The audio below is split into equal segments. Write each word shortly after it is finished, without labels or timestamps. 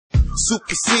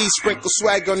Super C, sprinkle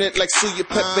swag on it like suya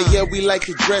pepper. Yeah, we like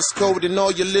your dress code and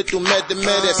all your little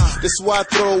meta-metas. That's why I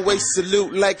throw away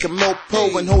salute like a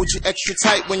mopo and hold you extra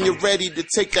tight when you're ready to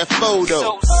take that photo.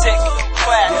 So sick,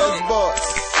 classic. Yes, boss.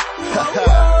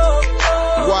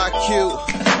 YQ,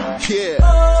 yeah,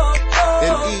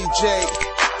 and Ejay,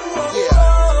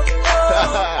 yeah.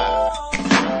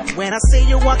 When I see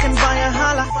you walking by, I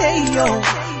holla, hey yo.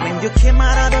 When you came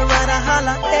out of the ride, I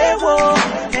holla, hey whoa.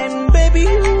 And baby,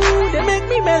 they make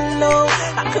me mellow.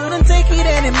 I couldn't take it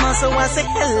anymore, so I say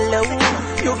hello.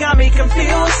 You got me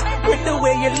confused with the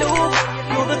way you look.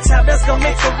 You're the type that's gonna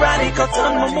make Ferrari go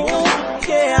turn my move.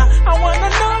 Yeah, I wanna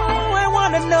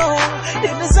know the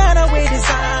designer we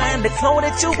design, the clothes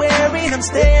that you're wearing. I'm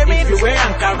staring. If you wear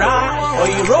Ankara or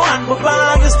you roll on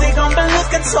Baba, you still gonna be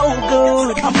looking so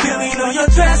good. I'm feeling on your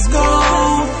dress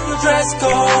code, your dress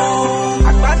code.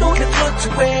 I know the clothes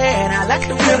you wear, and I like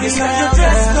the way you smell. Your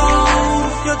dress code,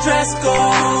 your dress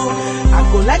code. I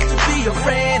would like to be your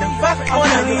friend. In fact, I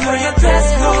wanna be on your dress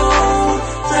code,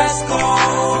 dress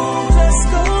code, dress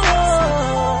code.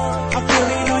 I'm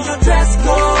feeling on your dress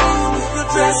code, your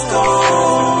dress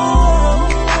code.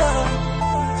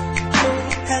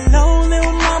 Hello,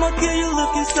 little mama, girl, you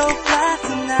looking so fly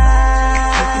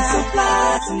tonight. Looking so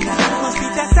fly tonight. Must be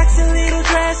that sexy little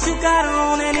dress you got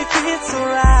on and it fits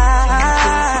alright.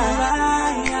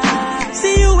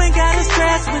 See, you ain't gotta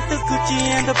stress with the Gucci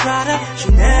and the Prada,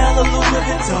 Chanel or Louis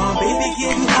Vuitton, baby,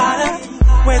 getting hotter.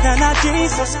 Whether or not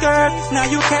jeans or skirt, now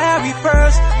you carry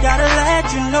first. Gotta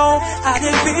let you know how they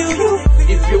feel you.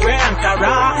 If you wear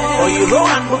Ankara or you roll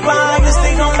on Baba, you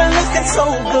stay on and looking so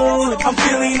good. I'm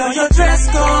feeling on your dress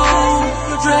code,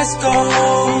 your dress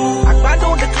code. I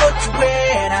know the clothes you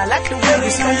wear, and I like the way you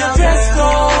smell. Your dress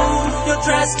code, your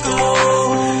dress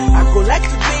code. I would like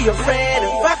to be your friend.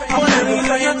 In fact, I wanna be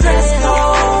on your dress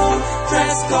code,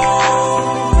 dress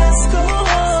code, dress code.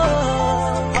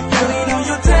 I'm feeling on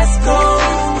your dress code.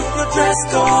 Dress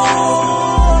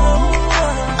code.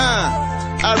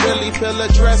 I really feel a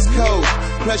dress code.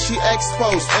 Plus she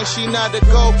exposed, and she not a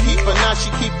goalkeeper. Now she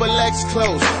keep her legs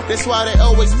closed. That's why they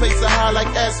always place her high like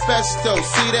asbestos.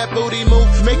 See that booty move,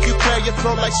 make you clear your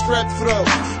throat like strep throat.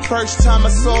 First time I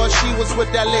saw her, she was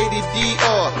with that lady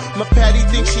Dior. My Patty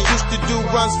thinks she used to do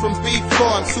runs from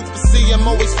B4. I'm Super C, I'm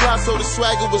always fly, so the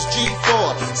swagger was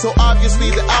G4. So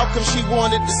obviously the outcome she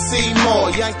wanted to see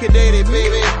more. Yankadede,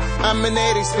 baby, I'm an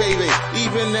 80s baby.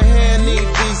 Even the hair need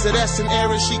visa, that's an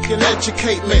era she can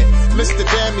educate me. Mr.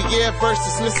 Damier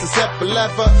versus Mrs.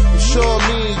 Epileva. I'm sure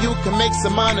me and you can make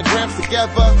some monograms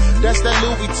together. That's that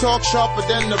Louis talk, sharper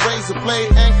than the razor blade.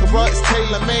 Ankara is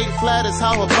tailor-made, flat as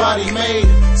how her body made.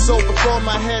 So before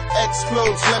my head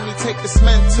explodes, let me take this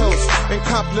Mentos and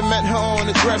compliment her on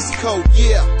the dress code,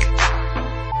 yeah.